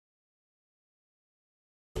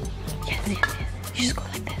You just go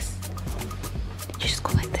like this. You just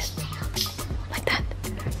go like this. Like that.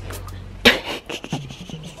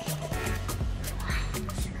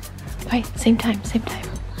 Right, same time, same time.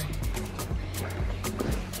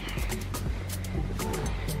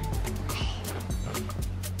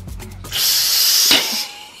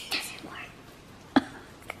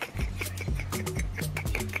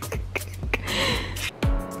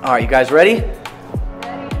 All right, you guys ready?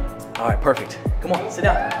 All right, perfect. Come on, sit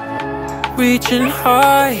down. Reaching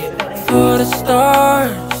high for the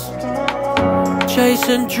stars,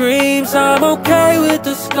 chasing dreams, I'm okay with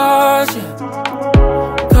the scars, yeah.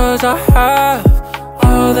 Cause I have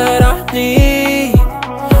all that I need.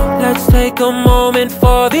 Let's take a moment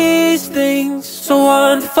for these things. So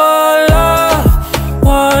one for love,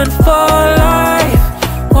 one for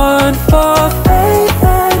life, one for faith,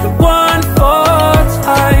 and one for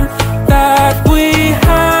time. That we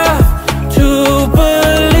have to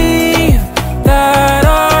believe that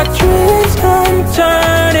our dreams can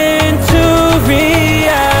turn into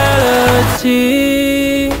reality.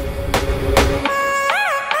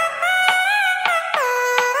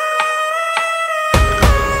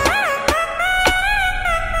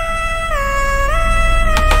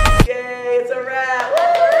 Yay, it's a wrap.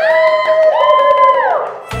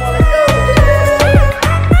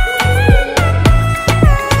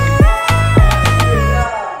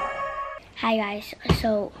 Hi guys,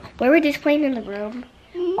 so we were just playing in the room,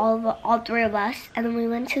 all three of us, and then we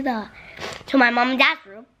went to my mom and dad's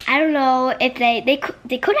room. I don't know if they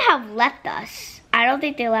could have left us. I don't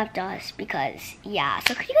think they left us because yeah.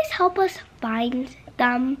 So could you guys help us find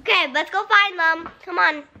them? Okay, let's go find them. Come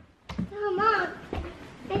on. Come on.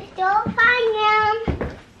 Let's go find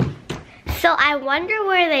them. So I wonder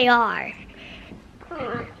where they are. Come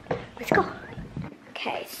on. Let's go.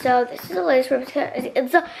 Okay, so this is the latest room.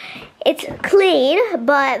 It's clean,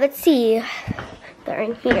 but let's see. They're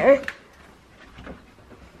in here.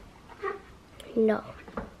 No.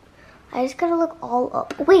 I just gotta look all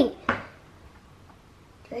up. Wait.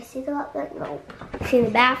 Do I see them up there? No. See in the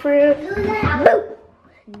bathroom?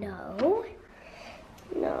 No.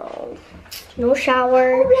 No. No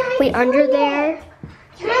shower. Wait, under there?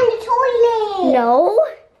 Turn the toilet. No.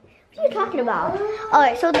 What are you talking about?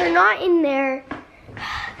 Alright, so they're not in there.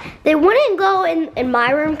 They wouldn't go in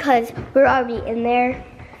my room because we're already in there.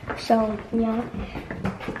 So, yeah.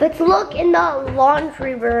 Let's look in the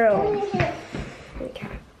laundry room. Okay.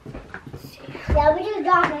 Yeah, we just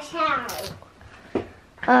got a shower.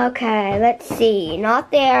 Okay, let's see. Not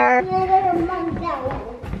there.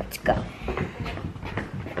 Let's go.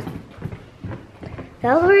 The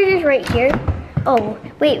elevator's right here. Oh,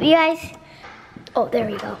 wait, you guys. Oh, there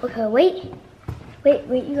we go. Okay, wait. Wait,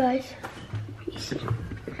 you guys.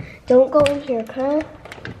 Don't go in here, okay?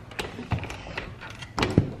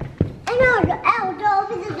 I know,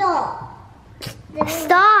 open the door.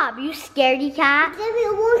 Stop, you scaredy cat. Then we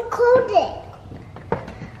won't close it.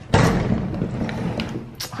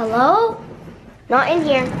 Hello? Not in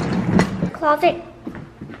here. Closet.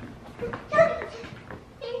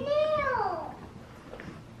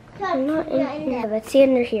 Not in here. Let's see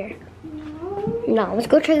under here. No, let's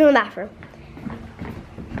go check in the bathroom.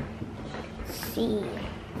 Let's see.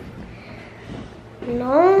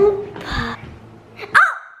 No. Oh!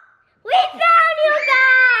 We found you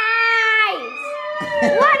guys!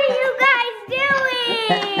 What are you guys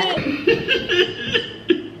doing?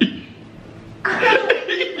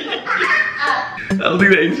 I don't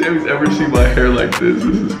think that Sammy's ever seen my hair like this.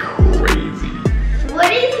 This is crazy.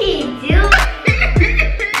 What is he doing? What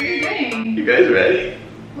are you doing? You guys ready?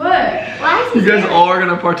 What? Why is he You guys doing? all are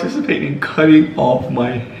gonna participate in cutting off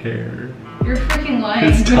my hair. You're freaking lying.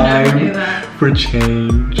 It's You never do time that. for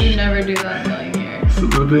change. You never do that telling here. It's a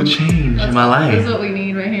little bit of change in my life. That's what we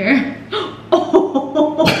need right here.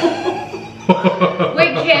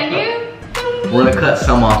 Wait, can you? We're gonna cut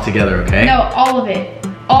some off together, okay? No, all of it.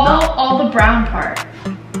 All the brown part.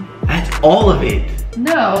 That's all of it.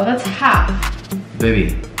 No, that's half.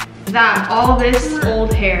 Baby. That, all this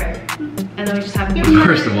old hair. And then we just have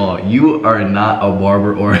First of all, you are not a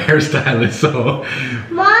barber or a hairstylist, so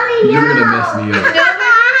Mommy, you're no. gonna mess me up.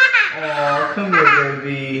 Oh, come here,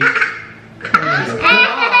 baby. Come here.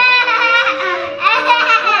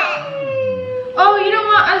 Oh, you don't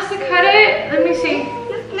want us to cut it? Let me see.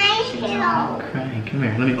 Crying. Come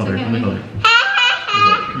here. Let me hold her. Let me hold her.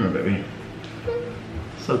 Come here, baby.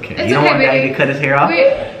 It's okay. It's You don't okay, want Daddy baby. to cut his hair off?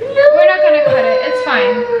 We're not gonna cut it. It's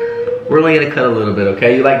fine. We're only gonna cut a little bit,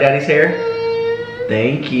 okay? You like Daddy's hair?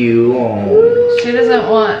 Thank you. Oh. She doesn't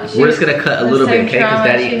want. We're just gonna cut a little bit, okay? Because She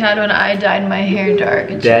Daddy, had when I dyed my hair dark.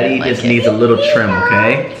 And Daddy she didn't just like needs a little trim,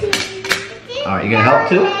 okay? All right, you gonna help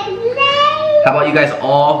too? How about you guys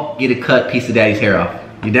all get a cut piece of daddy's hair off?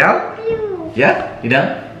 You down? Yeah? You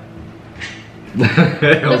down? No,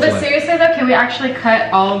 but seriously though, can we actually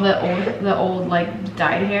cut all the old like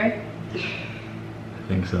dyed hair? I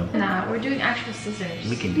think so. Nah, we're doing actual scissors.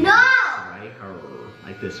 We can do No! right?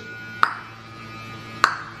 Like this.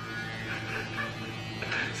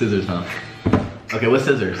 Scissors, huh? Okay, what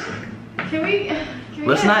scissors? Can we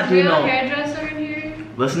Let's get not a do real no- hairdresser in here?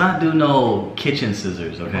 Let's not do no kitchen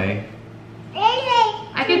scissors, okay?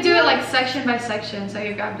 I could do it like section by section. So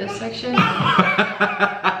you grab this section.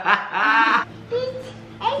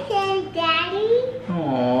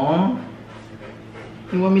 Aww.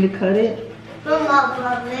 You want me to cut it?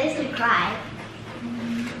 Mom, this to cry.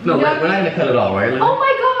 No, we're not gonna cut it all, right? Oh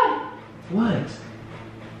my god! What?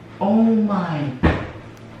 Oh my.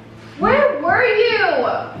 Where were you?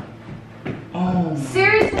 Oh.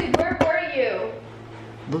 Seriously, where were you?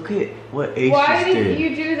 Look at what Ace Why just did did.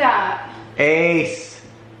 you do that? Ace.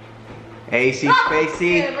 Acey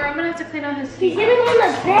Spacey. Okay, but I'm gonna have to clean out his He's feet. sitting on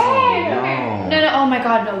the bed. No, no, oh my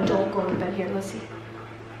god, no, don't go to bed here. Let's see.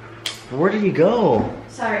 Where did he go?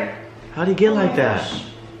 Sorry. How did he get like that?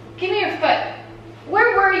 Give me your foot.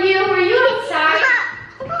 Where were you? Were you outside?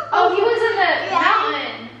 Oh, he was in the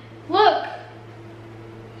mountain. Look,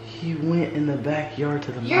 He went in the backyard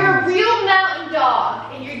to the you're a mountain. real mountain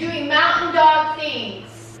dog, and you're doing mountain dog things.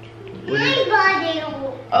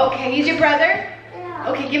 Okay, he's your brother?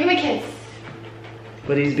 Okay, give him a kiss.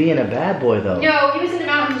 But he's being a bad boy though. No, he was in the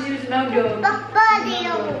mountains, he was a mountain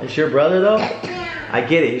dog. It's your brother though? I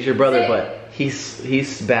get it, he's your brother, but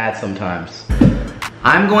he's bad sometimes.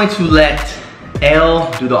 I'm going to let Elle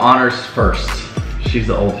do the honors first. She's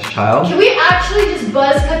the oldest child. Can we actually just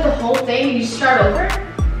buzz cut the whole thing and you start over?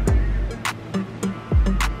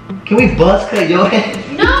 Can we buzz cut your head?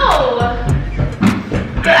 No!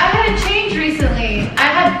 But I had a change recently. I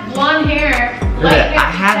had blonde hair. Light hair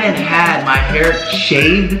I haven't had my hair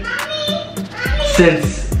shaved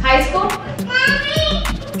since high school?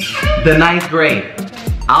 the 9th grade.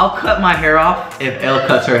 I'll cut my hair off if Elle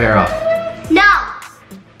cuts her hair off. No.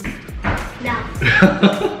 No.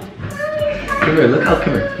 Come here, look how,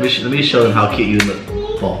 come here. Let me show them how cute you look.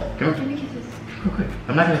 Bald. Come here. Real quick.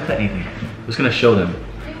 I'm not gonna cut anything. I'm just gonna show them.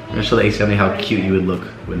 I'm gonna show the Ace family how cute you would look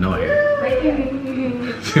with no hair.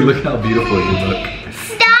 See, look how beautiful you look.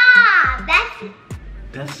 Stop.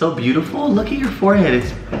 That's so beautiful. Look at your forehead.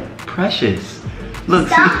 It's precious. Look.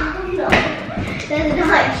 Stop. No. That's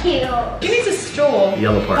not cute. Give me a stool. See?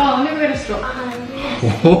 Yellow part. Oh, let me get a stool.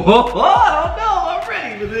 Oh no, I'm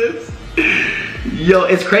ready for this. Yo,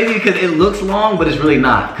 it's crazy because it looks long, but it's really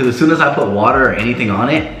not. Because as soon as I put water or anything on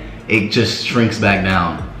it, it just shrinks back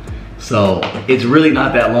down. So it's really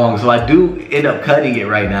not that long. So I do end up cutting it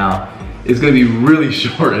right now. It's gonna be really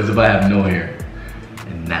short as if I have no hair.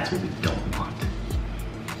 And that's what we don't want.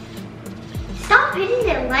 Stop hitting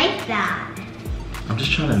it like that. I'm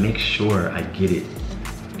just trying to make sure I get it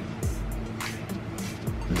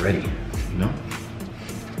ready, you know?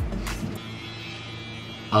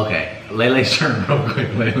 Okay, Lele's turn real quick.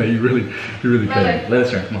 Lele, you really cut.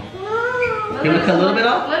 Lele's turn, come on. You wanna cut a little bit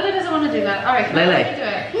off? Lele doesn't want to do that. All right, Lele. let me do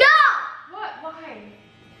it. No. What? Why?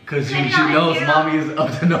 Because she knows mommy is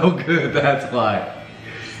up to no good, that's why.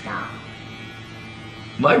 Stop.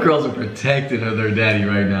 My girls are protecting of their daddy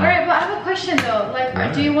right now. All right, but I have a question though. Like,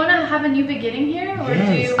 Right. do you want to have a new beginning here, or do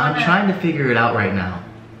Yes, you I'm wanna... trying to figure it out right now,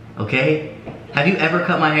 okay? Have you ever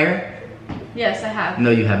cut my hair? Yes, I have. No,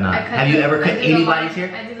 you have not. I cut Have you the- ever I cut do the anybody's line-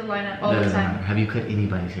 hair? I do the line all the Doesn't time. matter. Have you cut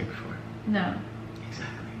anybody's hair before? No.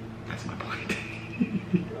 Exactly. That's my point.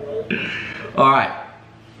 All right.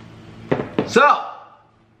 So,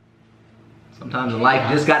 sometimes in life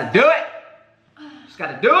you just gotta do it. Just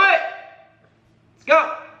gotta do it. Let's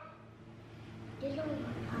go.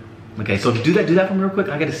 Okay, so do that for me real quick.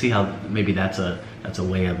 I gotta see how maybe that's a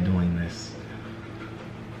way of doing this.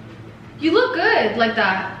 You look good like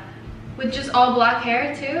that. With just all black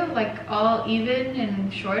hair too, like all even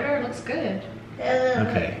and shorter, it looks good.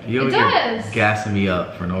 Okay, you over It here does. gassing me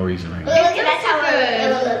up for no reason right now. Look, that's how it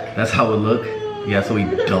will look. That's how it look. Yeah, that's what we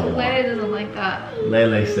don't Lele want. doesn't like that.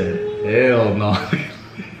 Lele said, "Hell no."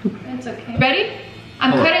 It's okay. Ready?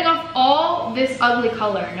 I'm Hold on. cutting off all this ugly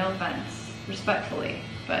color, no offense, respectfully.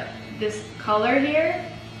 But this color here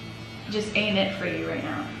just ain't it for you right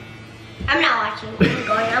now. I'm not watching. I'm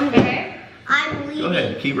going. I'm going. Okay? I'm leaving. Go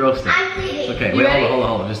ahead, keep roasting. I'm leaving. Okay, You wait, ready? hold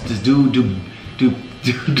on. Just do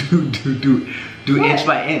inch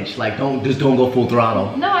by inch. Like don't go full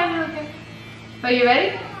throttle. No, I know, okay. Are you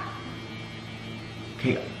ready?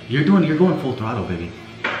 Okay, you're going full throttle, baby.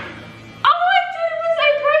 All I did was I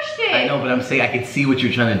brushed it. I know, but I'm saying I can see what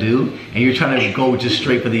you're trying to do, and you're trying to go just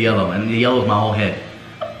straight for the yellow, and the yellow is my whole head.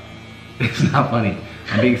 It's not funny.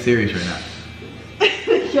 I'm being serious right now.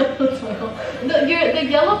 The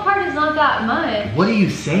yellow part is not that much. What are you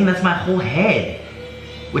saying? That's my whole head.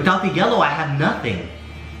 Without the yellow, I have nothing.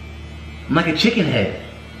 I'm like a chicken head.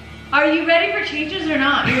 Are you ready for changes or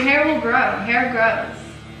not? Your hair will grow. Hair grows.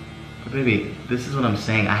 But baby, this is what I'm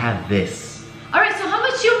saying. I have this. Alright, so how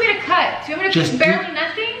much do you want me to cut? Do you want me to Just cut barely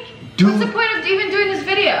nothing? do- What's the point of even doing this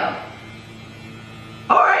video?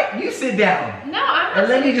 Alright, you sit down. No, I'm not. And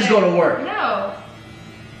let me just go to work. No.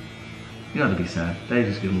 You don't have to be sad. Daddy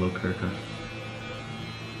just give him a little haircut.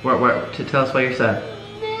 Where, to tell us why you're sad.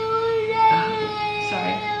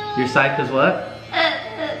 Sorry. You're sad because what?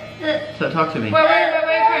 So talk to me. Wait, crying,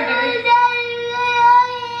 baby.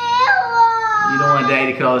 You don't want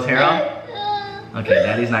Daddy to cut all his hair off? Okay,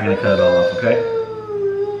 Daddy's not gonna cut it all off, okay?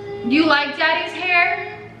 You like Daddy's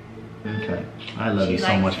hair? Okay. I love She you so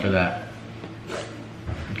likes much it. for that.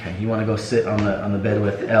 Okay, you wanna go sit on the bed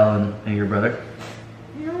with Elle and your brother?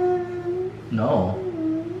 No.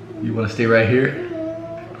 You wanna stay right here?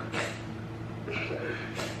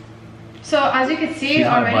 So as you can see She's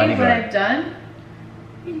my already, what bodyguard. I've done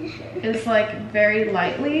is like very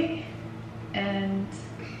lightly and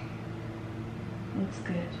looks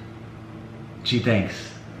good. Gee,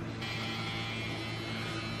 thanks.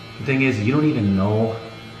 The thing is, you don't even know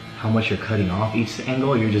how much you're cutting off each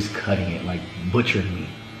angle. You're just cutting it, like butchering me.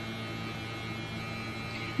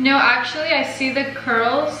 No, actually I see the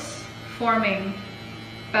curls forming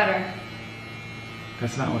better.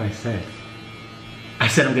 That's not what I said. I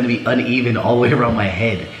said I'm gonna be uneven all the way around my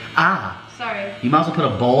head. Ah! Sorry. You might as well put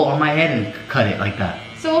a bowl on my head and cut it like that.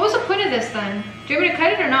 So what was the point of this then? Do you want me to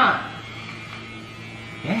cut it or not?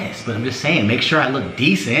 Yes, but I'm just saying, make sure I look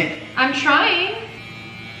decent. I'm trying.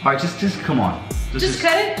 All right, just come on. Just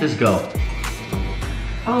cut it? Just go.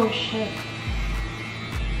 Oh shit.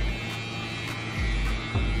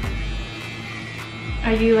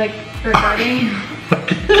 Are you like regarding?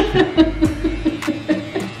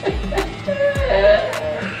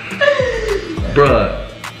 Bruh.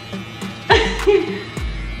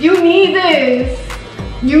 You need this.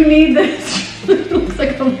 You need this. It looks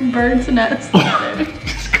like a bird's nest.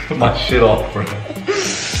 Just cut my shit off, bro.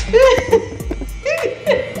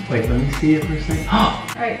 Wait, let me see it for a second.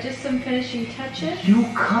 Alright, just some finishing touches. You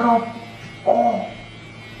cut off all.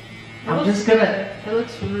 I'm just gonna. It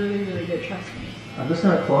looks really, really good, trust me. I'm just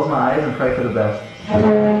gonna close my eyes and pray for the best.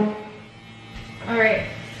 Alright.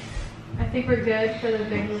 I think we're good for the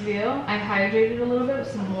big reveal. I hydrated a little bit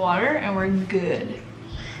with some water and we're good.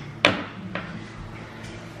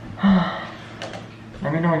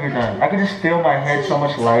 Let me know when you're done. I can just feel my head so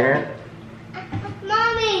much lighter.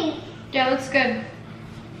 Mommy. Yeah, looks good.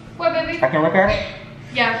 What, baby? I can look at it?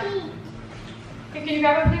 Yeah. Hey, can you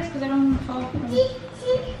grab it, please? Because I don't want to fall.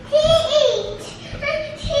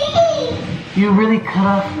 You really cut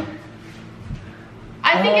off.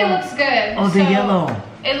 I think it looks good. Oh, the yellow.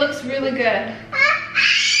 It looks really good.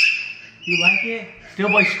 You like it? Still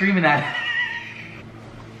boy screaming at it.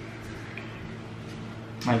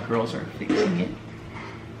 My girls are fixing it.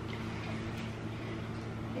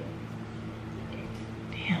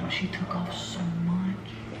 Damn, she took off so much.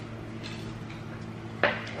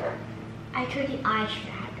 I told you I should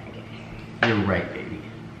have done your hair. You're right, baby.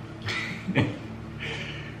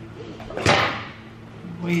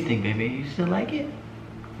 What do you think, baby? You still like it?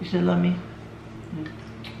 You still love me?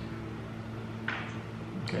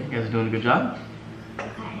 Okay, you guys are doing a good job.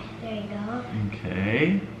 Okay, there you go.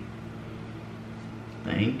 Okay.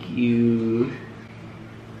 Thank you.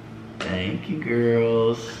 Thank you,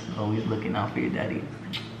 girls. Always looking out for your daddy.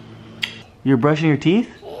 You're brushing your teeth?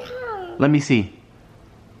 Yeah. Let me see.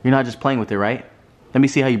 You're not just playing with it, right? Let me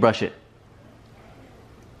see how you brush it.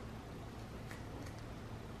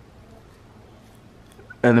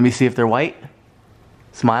 And let me see if they're white.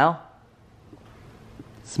 Smile.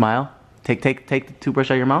 Smile. Take the toothbrush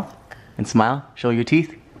out of your mouth and smile. Show your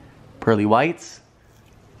teeth. Pearly whites.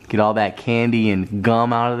 Get all that candy and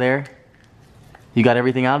gum out of there. You got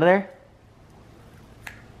everything out of there?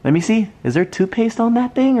 Let me see. Is there toothpaste on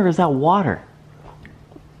that thing or is that water?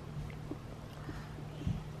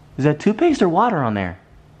 Is that toothpaste or water on there?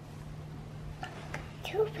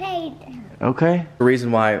 Toothpaste. Okay. The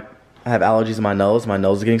reason why I have allergies in my nose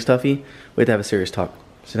is getting stuffy, we have to have a serious talk.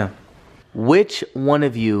 Sit down. Which one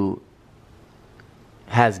of you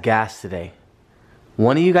has gas today?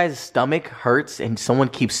 One of you guys' stomach hurts and someone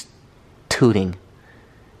keeps tooting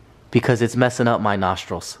because it's messing up my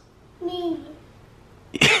nostrils. Me.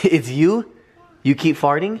 It's you? You keep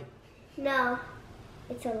farting? No.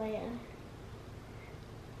 It's Elena.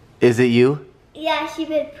 Is it you? Yeah, she's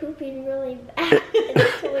been pooping really bad in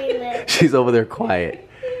the toilet. She's over there quiet.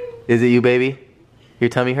 Is it you, baby? Your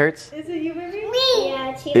tummy hurts? Is it you, baby? Me.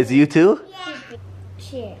 Yeah, she Is it you too? Yeah.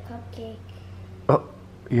 She had a cupcake. Oh,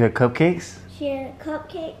 you had cupcakes? She had a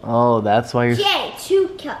cupcake. Oh, that's why you're... She ate 2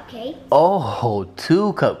 cupcakes. Oh,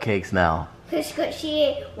 2 cupcakes now. Because she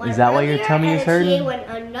ate one. Is that why your earlier, tummy and is then hurting? She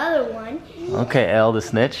ate another one. Okay, Elle the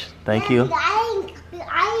snitch. Thank you. I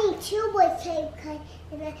ate 2 boys cake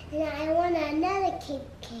and I want another cake.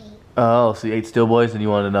 Oh, so you ate Still Boys and you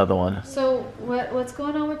wanted another one. So what's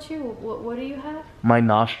going on with you? What do you have? My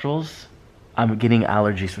nostrils, I'm getting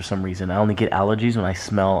allergies for some reason. I only get allergies when I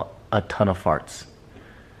smell a ton of farts.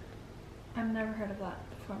 I've never heard of that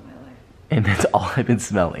before in my life. And that's all I've been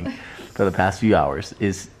smelling for the past few hours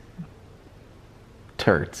is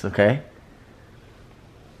turds, okay?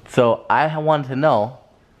 So I wanted to know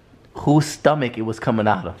whose stomach it was coming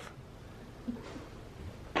out of.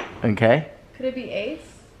 Okay? Could it be Ace?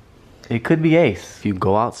 It could be Ace. If you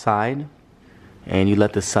go outside and you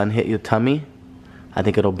let the sun hit your tummy, I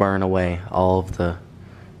think it'll burn away all of the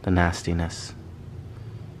nastiness.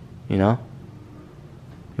 You know?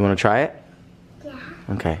 You want to try it? Yeah.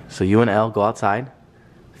 Okay, so you and Elle go outside,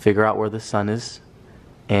 figure out where the sun is,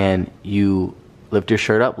 and you lift your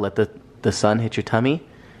shirt up, let the sun hit your tummy,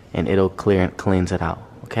 and it'll cleanse it out,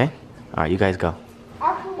 okay? All right, you guys go.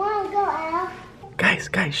 I want to go out.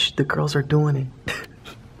 Guys, shh, the girls are doing it.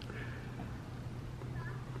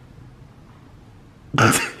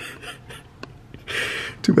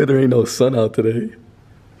 Too bad there ain't no sun out today.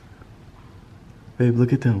 Babe,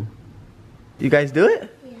 look at them. You guys do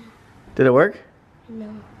it? Yeah. Did it work?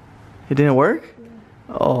 No. It didn't work?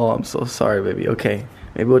 No. Oh, I'm so sorry, baby. Okay,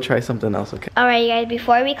 maybe we'll try something else, okay? Alright, you guys,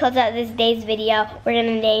 before we close out this day's video, we're going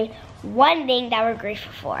to name one thing that we're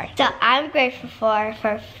grateful for. So I'm grateful for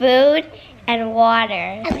food and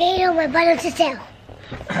water. I'm getting on my butter to tell.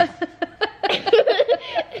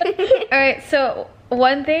 Alright, so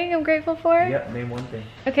one thing I'm grateful for? Yep, name one thing.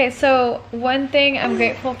 Okay, so one thing I'm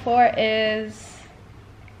grateful for is...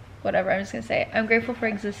 Whatever, I'm just gonna say it. I'm grateful for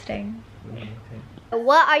existing.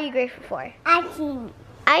 What are you grateful for? Ice cream.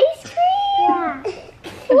 Ice cream? Yeah.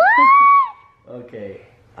 What? Okay,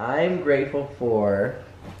 I'm grateful for,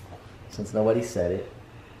 since nobody said it,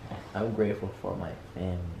 I'm grateful for my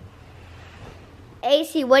family.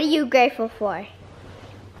 AC, what are you grateful for?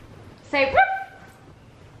 Say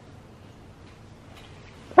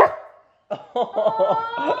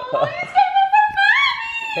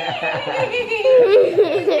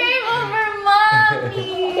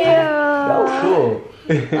That was cool.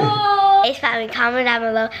 Ace family, comment down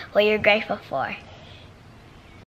below what you're grateful for.